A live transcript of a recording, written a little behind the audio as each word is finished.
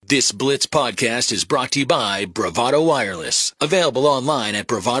This Blitz podcast is brought to you by Bravado Wireless. Available online at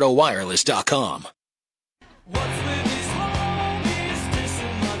bravadowireless.com.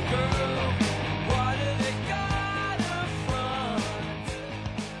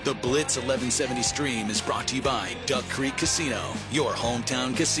 The Blitz 1170 stream is brought to you by Duck Creek Casino, your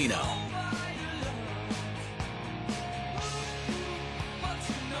hometown casino.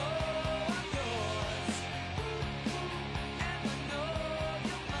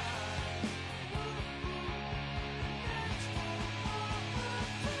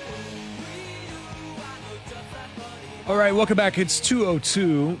 All right, welcome back. It's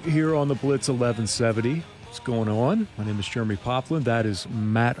 2:02 here on the Blitz 1170. What's going on? My name is Jeremie Poplin. That is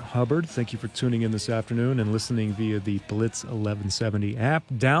Matt Hubbard. Thank you for tuning in this afternoon and listening via the Blitz 1170 app.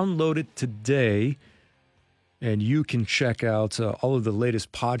 Download it today, and you can check out all of the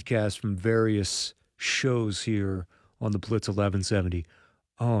latest podcasts from various shows here on the Blitz 1170.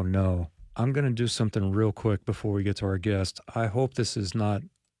 Oh, no. I'm going to do something real quick before we get to our guest. I hope this is not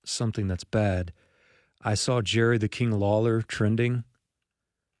something that's bad. I saw Jerry the King Lawler trending.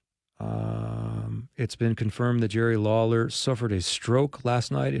 It's been confirmed that Jerry Lawler suffered a stroke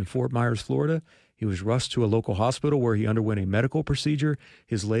last night in Fort Myers, Florida. He was rushed to a local hospital where he underwent a medical procedure.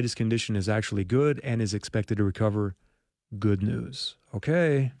 His latest condition is actually good and is expected to recover. Good news.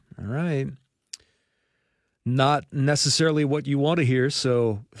 Okay. All right. Not necessarily what you want to hear,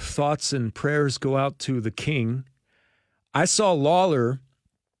 so thoughts and prayers go out to the King. I saw Lawler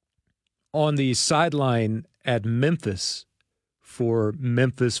on the sideline at Memphis for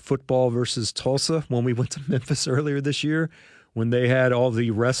Memphis football versus Tulsa when we went to Memphis earlier this year when they had all the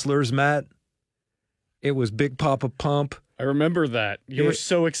wrestlers, Matt. It was Big Papa Pump. I remember that. You were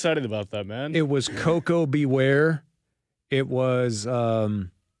so excited about that, man. It was Coco Beware. It was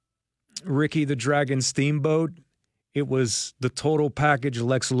Ricky the Dragon Steamboat. It was the total package,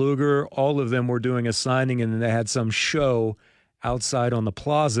 Lex Luger. All of them were doing a signing, and then they had some show outside on the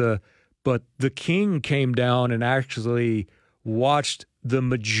plaza. But the King came down and actually watched the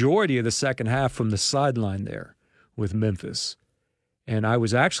majority of the second half from the sideline there with Memphis. And I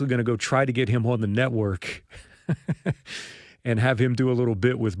was actually going to go try to get him on the network and have him do a little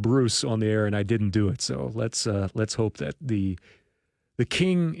bit with Bruce on the air, and I didn't do it. So let's hope that the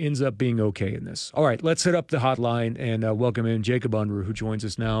King ends up being okay in this. All right, let's hit up the hotline and welcome in Jacob Unruh, who joins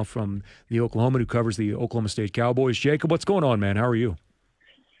us now from the Oklahoman, who covers the Oklahoma State Cowboys. Jacob, what's going on, man? How are you?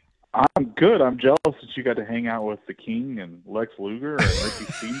 I'm good. I'm jealous that you got to hang out with the King and Lex Luger and Ricky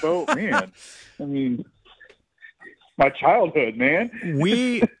Steamboat. Man, I mean, my childhood, man.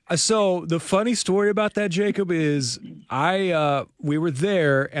 So the funny story about that, Jacob, is we were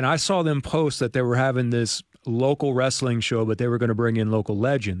there and I saw them post that they were having this local wrestling show, but they were going to bring in local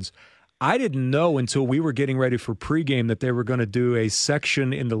legends. I didn't know until we were getting ready for pregame that they were going to do a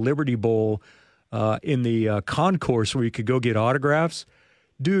section in the Liberty Bowl in the concourse where you could go get autographs.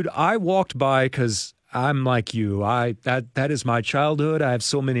 Dude, I walked by because I'm like you. That is my childhood. I have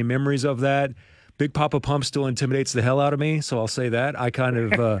so many memories of that. Big Papa Pump still intimidates the hell out of me, so I'll say that. I kind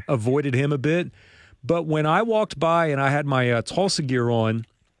of avoided him a bit. But when I walked by and I had my Tulsa gear on,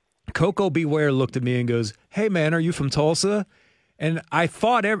 Coco Beware looked at me and goes, "Hey, man, are you from Tulsa?" And I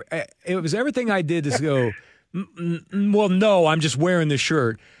thought it was everything I did to go, well, no, I'm just wearing this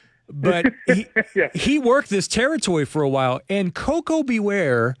shirt. But he worked this territory for a while. And Coco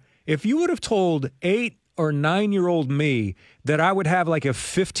Beware, if you would have told 8 or 9-year-old me that I would have like a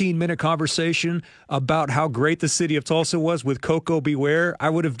 15-minute conversation about how great the city of Tulsa was with Coco Beware,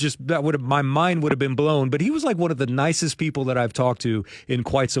 my mind would have been blown. But he was like one of the nicest people that I've talked to in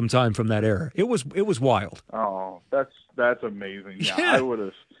quite some time from that era. It was wild. Oh, that's amazing. Yeah.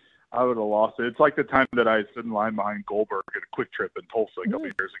 I would have lost it. It's like the time that I stood in line behind Goldberg at a Quick Trip in Tulsa a couple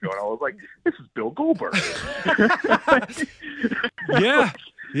of years ago, and I was like, "This is Bill Goldberg." Yeah.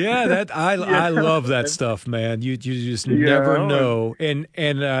 I love that stuff, man. You just never know, and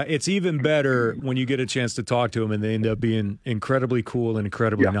it's even better when you get a chance to talk to them, and they end up being incredibly cool and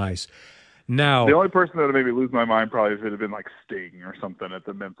incredibly nice. Now, the only person that would made me lose my mind probably if it had been like Sting or something at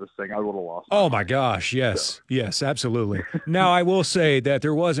the Memphis thing, I would have lost. Oh my gosh, yes, yes, absolutely. Now, I will say that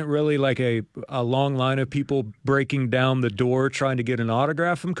there wasn't really like a long line of people breaking down the door trying to get an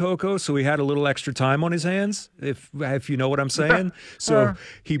autograph from Coco, so he had a little extra time on his hands, if you know what I'm saying. So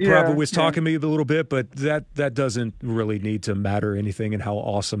he probably was talking to me a little bit, but that doesn't really need to matter anything and how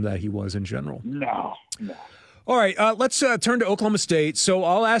awesome that he was in general. No. All right, let's turn to Oklahoma State. So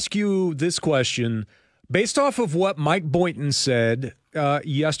I'll ask you this question. Based off of what Mike Boynton said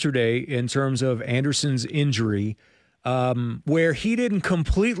yesterday in terms of Anderson's injury, where he didn't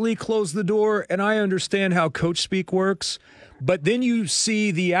completely close the door, and I understand how coach speak works, but then you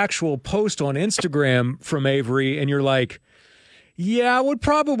see the actual post on Instagram from Avery, and you're like, yeah, I would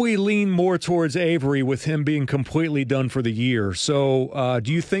probably lean more towards Avery with him being completely done for the year. So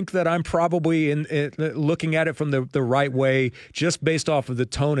do you think that I'm probably looking at it from the right way, just based off of the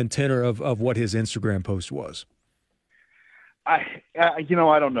tone and tenor of what his Instagram post was? I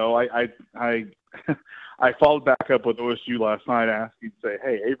don't know. I followed back up with OSU last night asking, say,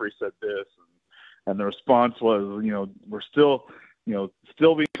 hey, Avery said this. And the response was, we're still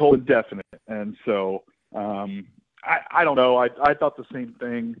being told indefinite. And so I don't know. I thought the same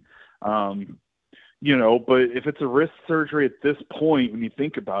thing, but if it's a wrist surgery at this point, when you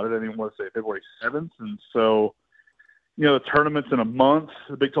think about it, I mean, what, say February 7th. And so, the tournament's in a month,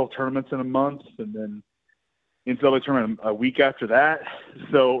 the Big 12 tournament's in a month, and then NCAA tournament a week after that.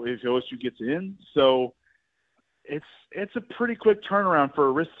 So if OSU gets in, so it's a pretty quick turnaround for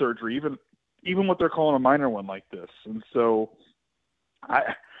a wrist surgery, even what they're calling a minor one like this. And so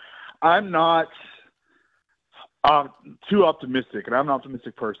I'm not too optimistic, and I'm an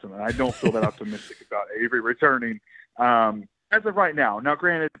optimistic person, and I don't feel that optimistic about Avery returning as of right now. Now,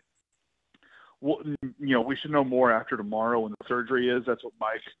 granted, we should know more after tomorrow when the surgery is. That's what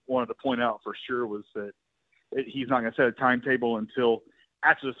Mike wanted to point out for sure, was that he's not going to set a timetable until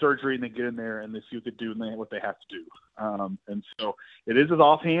after the surgery, and they get in there and they see what they do and what they have to do. And so it is his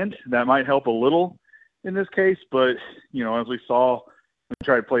offhand. That might help a little in this case, but, as we saw when he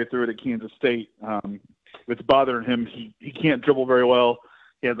tried to play through it at Kansas State, it's bothering him. He can't dribble very well.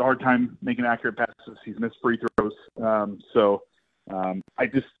 He has a hard time making accurate passes. He's missed free throws.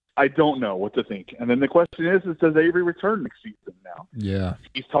 I don't know what to think. And then the question is does Avery return next season now? Yeah.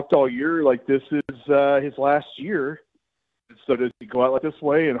 He's talked all year like this is his last year. So does he go out like this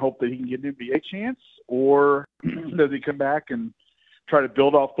way and hope that he can get an NBA chance, or does he come back and try to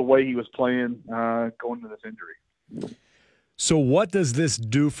build off the way he was playing going into this injury? So what does this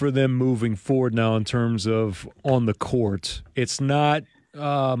do for them moving forward now in terms of on the court? It's not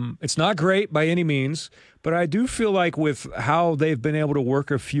great by any means, but I do feel like with how they've been able to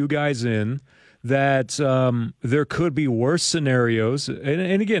work a few guys in, that there could be worse scenarios.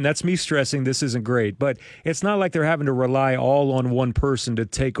 And again, that's me stressing this isn't great, but it's not like they're having to rely all on one person to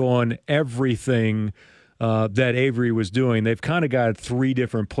take on everything that Avery was doing. They've kind of got three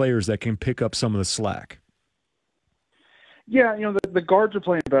different players that can pick up some of the slack. Yeah, the guards are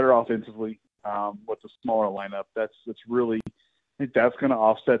playing better offensively with the smaller lineup. That's really, I think that's going to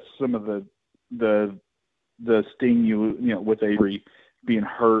offset some of the sting with Avery being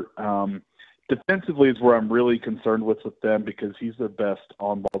hurt. Defensively is where I'm really concerned with them, because he's the best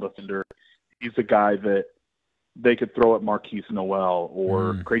on-ball defender. He's the guy that they could throw at Marquise Noel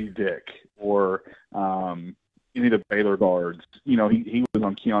or Grady Dick or any of the Baylor guards. He was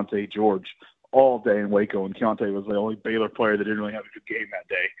on Keontae George all day in Waco, and Keontae was the only Baylor player that didn't really have a good game that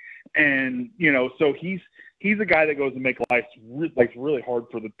day. And, so he's a guy that goes and make life really hard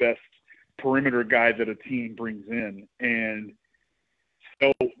for the best perimeter guy that a team brings in. And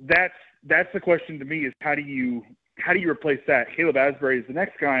so that's the question to me, is how do you replace that? Caleb Asbury is the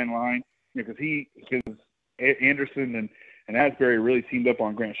next guy in line, because Anderson and Asbury really teamed up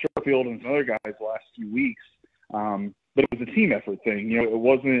on Grant Sherfield and some other guys the last few weeks. But it was a team effort thing. It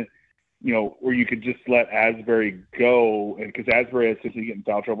wasn't, where you could just let Asbury go, and because Asbury has to get in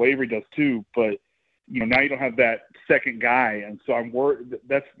foul trouble. Avery does too, but now you don't have that second guy, and so I'm worried.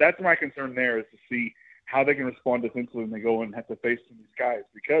 That's my concern there, is to see how they can respond defensively when they go and have to face some of these guys,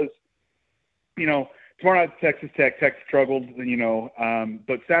 because tomorrow night Texas Tech struggled,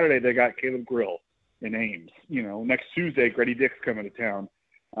 but Saturday they got Caleb Grill in Ames. Next Tuesday Grady Dick's coming to town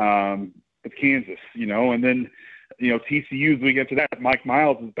with Kansas. And then TCU the week after that, Mike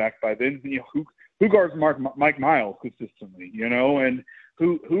Miles is back by then. Who guards Mike Miles consistently? And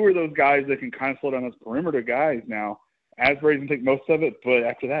who are those guys that can kind of slow down those perimeter guys? Now Asbury's gonna take most of it, but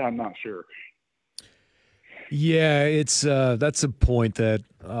after that, I'm not sure. Yeah, it's that's a point that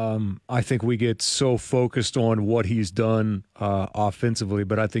I think we get so focused on what he's done offensively,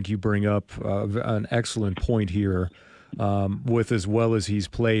 but I think you bring up an excellent point here with as well as he's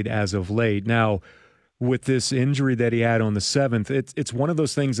played as of late. Now, with this injury that he had on the 7th, it's one of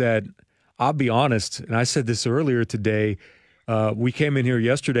those things that, I'll be honest, and I said this earlier today, we came in here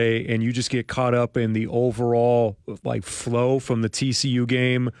yesterday and you just get caught up in the overall flow from the TCU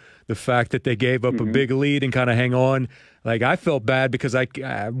game, the fact that they gave up a big lead and kind of hang on. I felt bad because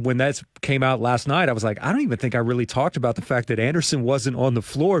when that came out last night, I was like, I don't even think I really talked about the fact that Anderson wasn't on the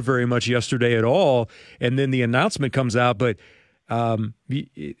floor very much yesterday at all. And then the announcement comes out, but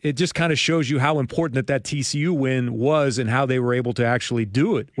it just kind of shows you how important that TCU win was and how they were able to actually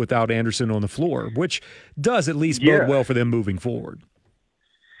do it without Anderson on the floor, which does at least bode well for them moving forward.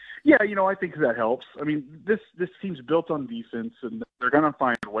 Yeah, I think that helps. I mean, this team's built on defense, and they're going to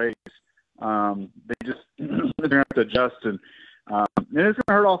find ways. They're going to have to adjust, and it's going to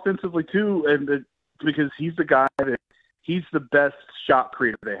hurt offensively too, and because he's the guy he's the best shot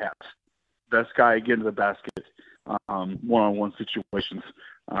creator they have, best guy getting to the basket, one-on-one situations.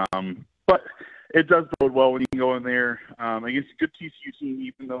 But it does bode well when you can go in there against a good TCU team,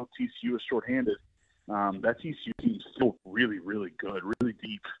 even though TCU is shorthanded. That TCU team is still really, really good, really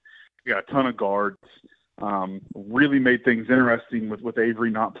deep. You got a ton of guards. Really made things interesting with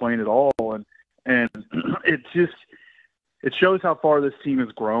Avery not playing at all, and it shows how far this team has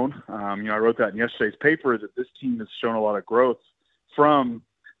grown. I wrote that in yesterday's paper that this team has shown a lot of growth from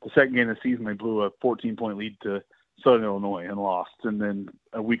the second game of the season. They blew a 14-point lead to Southern Illinois and lost, and then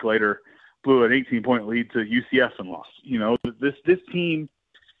a week later blew an 18-point lead to UCF and lost. This team,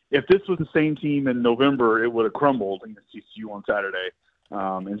 if this was the same team in November, it would have crumbled against TCU on Saturday.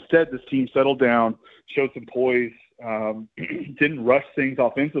 Instead, this team settled down, showed some poise, didn't rush things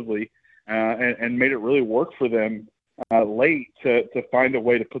offensively, and made it really work for them late to find a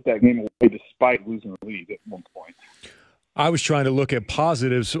way to put that game away despite losing the lead at one point. I was trying to look at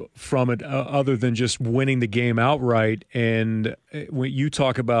positives from it other than just winning the game outright. And when you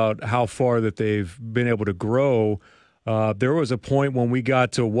talk about how far that they've been able to grow, there was a point when we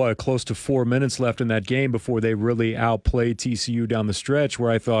got to close to 4 minutes left in that game before they really outplayed TCU down the stretch,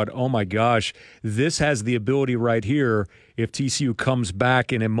 where I thought, oh my gosh, this has the ability right here. If TCU comes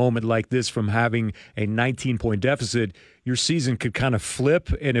back in a moment like this from having a 19-point deficit, your season could kind of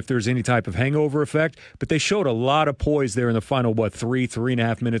flip, and if there's any type of hangover effect. But they showed a lot of poise there in the final,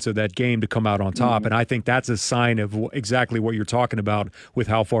 3.5 minutes of that game to come out on top. And I think that's a sign of exactly what you're talking about with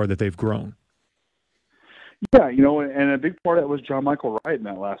how far that they've grown. Yeah, and a big part of that was John Michael Wright in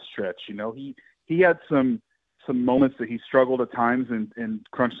that last stretch. He had some moments that he struggled at times in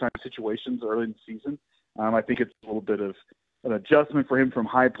crunch time situations early in the season. I think it's a little bit of an adjustment for him from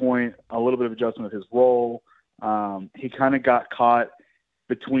high point, a little bit of adjustment of his role. He kind of got caught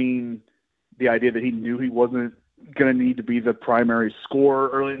between the idea that he knew he wasn't going to need to be the primary scorer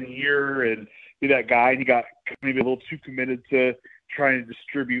early in the year and be that guy. And he got maybe a little too committed to trying to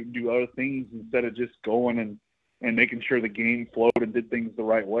distribute and do other things instead of just going and making sure the game flowed and did things the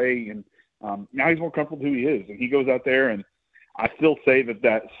right way. And now he's more comfortable with who he is. And he goes out there, and I still say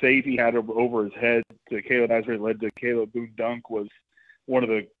that save he had over his head to Caleb Asbury led to Caleb Boone dunk was one of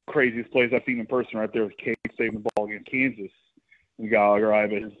the craziest plays I've seen in person right there with Cade saving the ball against Kansas. We got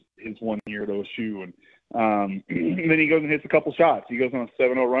his 1 year at OSU. And then he goes and hits a couple shots. He goes on a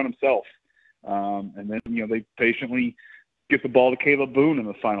 7-0 run himself. And then, they patiently get the ball to Caleb Boone in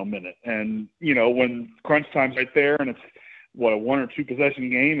the final minute. And, when crunch time's right there and it's, a 1 or 2 possession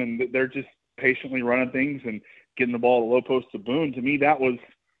game, and they're just patiently running things and getting the ball to low post to Boone, to me that was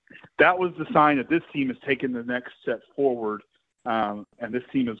the sign that this team has taken the next step forward. And this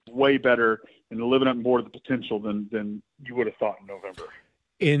team is way better and living up more to the potential than you would have thought in November.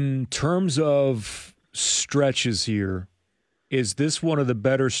 In terms of stretches here, is this one of the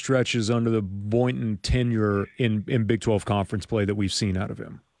better stretches under the Boynton tenure in Big 12 conference play that we've seen out of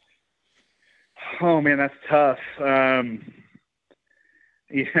him? Oh, man, that's tough. The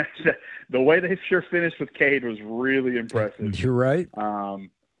way they sure finished with Cade was really impressive. You're right.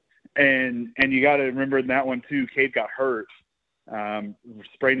 And you got to remember in that one, too, Cade got hurt,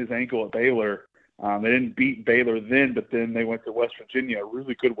 sprained his ankle at Baylor. They didn't beat Baylor then, but then they went to West Virginia, a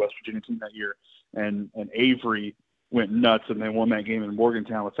really good West Virginia team that year, and Avery went nuts, and they won that game in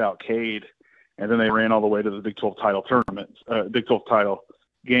Morgantown without Cade. And then they ran all the way to the Big 12 title tournament, Big 12 title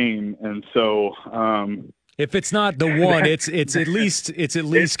game. And so, if it's not the one, it's at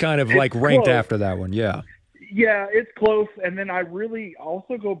least kind of like ranked close after that one. Yeah. Yeah, it's close. And then I really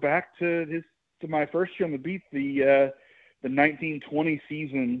also go back to my first year on the beat, the 1920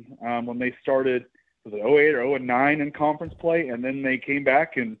 season when they started, was it 08 or 09 in conference play, and then they came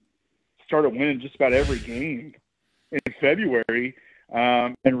back and started winning just about every game in February,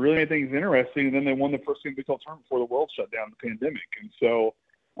 and really made things interesting. And then they won the first game of the Big 12 tournament before the world shut down, the pandemic. And so,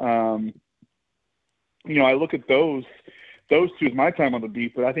 I look at those two as my time on the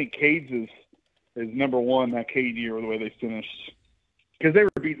beat, but I think Cade's is number one, that Cade year, the way they finished. Because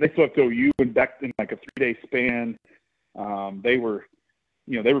they swept OU and back in like a 3-day span. They were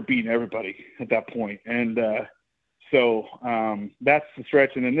beating everybody at that point. And so that's the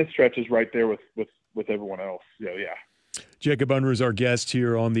stretch. And then this stretch is right there with everyone else. Yeah. Jacob Unruh is our guest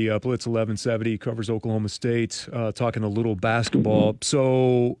here on the Blitz 1170, covers Oklahoma State, talking a little basketball.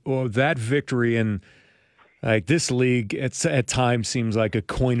 So that victory in this league at times seems like a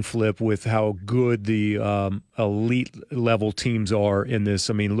coin flip with how good the elite level teams are in this.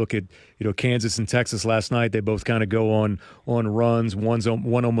 I mean, look at Kansas and Texas last night. They both kind of go on runs.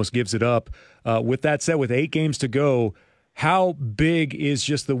 One almost gives it up. With that said, with 8 games to go, how big is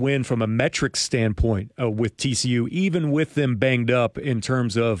just the win from a metric standpoint with TCU, even with them banged up in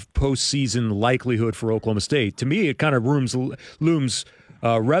terms of postseason likelihood for Oklahoma State? To me, it kind of looms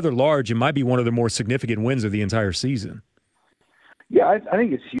rather large and might be one of the more significant wins of the entire season. Yeah, I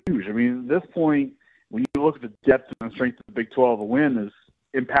think it's huge. I mean, at this point, when you look at the depth and the strength of the Big 12, a win is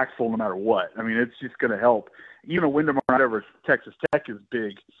impactful no matter what. I mean, it's just going to help. Even a win tomorrow over Texas Tech is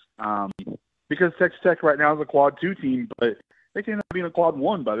big. Because Texas Tech right now is a quad 2 team, but they can end up being a quad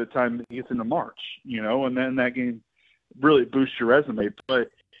 1 by the time it gets into March, and then that game really boosts your resume.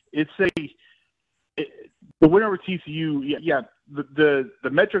 But the win over TCU, the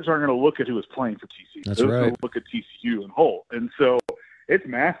metrics aren't going to look at who is playing for TCU. That's They're right. going to look at TCU in whole, and so it's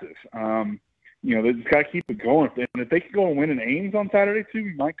massive. They just got to keep it going. And if they can go and win in Ames on Saturday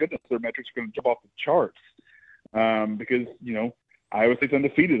too, my goodness, their metrics are going to jump off the charts because Iowa State's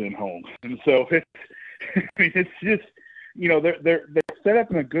undefeated in home, and so it's just they're set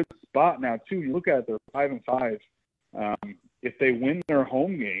up in a good spot now too. You look at it, they're 5-5. If they win their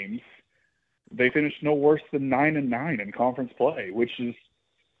home games, they finish no worse than 9-9 in conference play, which is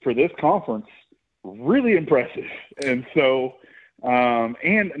for this conference really impressive. And so, and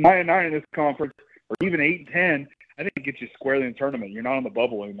 9-9 in this conference, or even 8-10, I think it gets you squarely in the tournament. You're not on the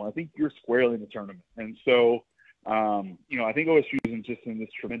bubble anymore. I think you're squarely in the tournament, and so. I think OSU is just in this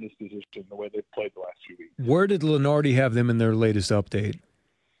tremendous position the way they've played the last few weeks. Where did Lenardi have them in their latest update?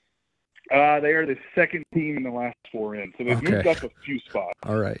 They are the second team in the last 4 in, so they've moved up a few spots.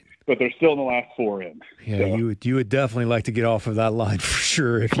 All right, but they're still in the last 4 in. Yeah, so. you would definitely like to get off of that line for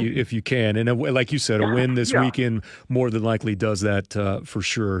sure if you can. And like you said, a win this weekend more than likely does that for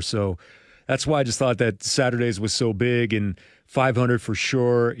sure. So that's why I just thought that Saturdays was so big and 500 for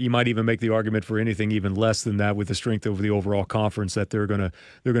sure. You might even make the argument for anything even less than that with the strength of the overall conference that they're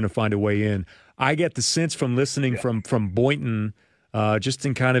gonna find a way in. I get the sense from listening from Boynton, just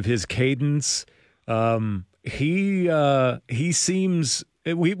in kind of his cadence. He seems.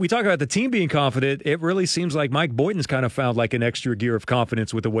 We talk about the team being confident. It really seems like Mike Boynton's kind of found like an extra gear of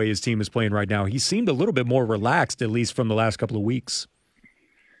confidence with the way his team is playing right now. He seemed a little bit more relaxed, at least from the last couple of weeks.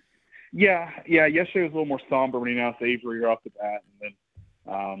 Yeah. Yesterday was a little more somber when he announced Avery off the bat, and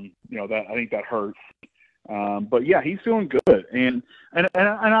then that I think that hurts. But yeah, he's feeling good, and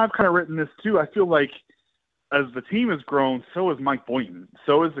I've kind of written this too. I feel like as the team has grown, so has Mike Boynton,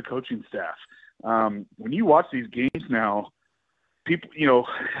 so is the coaching staff. When you watch these games now, people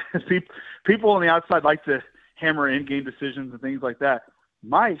on the outside like to hammer in-game decisions and things like that.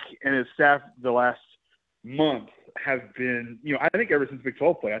 Mike and his staff the last month have been, I think ever since Big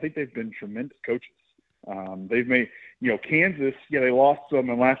 12 play, I think they've been tremendous coaches. They've made, Kansas, they lost some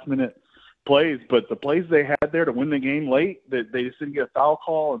in last-minute plays, but the plays they had there to win the game late, that they just didn't get a foul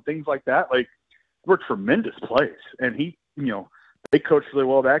call and things like that, were tremendous plays. And they coached really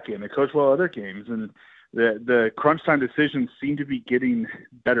well that game. They coached well other games, and the crunch time decisions seem to be getting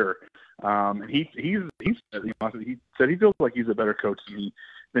better. He said he feels like he's a better coach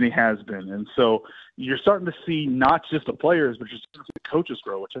than he has been. And so you're starting to see not just the players, but you're starting to see the coaches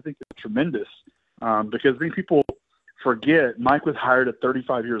grow, which I think is tremendous. Because I think people forget Mike was hired at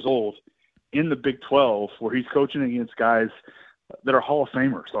 35 years old in the Big 12, where he's coaching against guys that are Hall of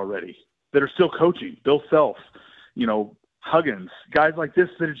Famers already, that are still coaching. Bill Self, Huggins, guys like this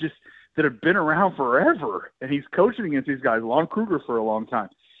that have been around forever. And he's coaching against these guys, Lon Kruger for a long time.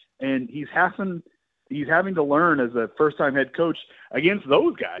 And he's having to learn as a first-time head coach against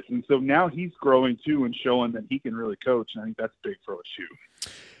those guys. And so now he's growing too and showing that he can really coach. And I think that's big for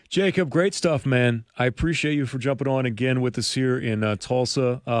OSU. Jacob, great stuff, man. I appreciate you for jumping on again with us here in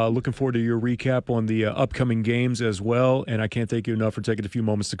Tulsa. Looking forward to your recap on the upcoming games as well. And I can't thank you enough for taking a few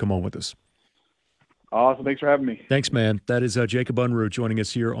moments to come on with us. Awesome. Thanks for having me. Thanks, man. That is Jacob Unruh joining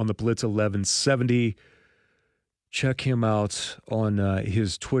us here on the Blitz 1170. Check him out on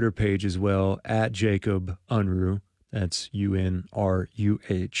his Twitter page as well, at Jacob Unruh. That's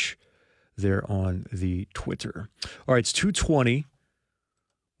UNRUH there on the Twitter. All right, it's 2:20.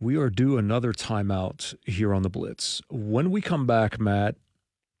 We are due another timeout here on the Blitz. When we come back, Matt,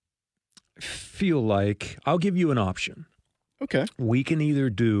 feel like I'll give you an option. Okay. We can either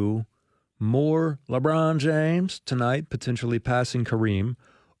do more LeBron James tonight, potentially passing Kareem,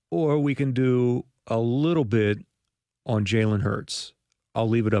 or we can do a little bit on Jalen Hurts? I'll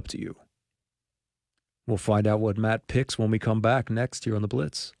leave it up to you. We'll find out what Matt picks when we come back next here on The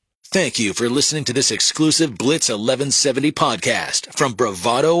Blitz. Thank you for listening to this exclusive Blitz 1170 podcast from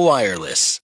Bravado Wireless.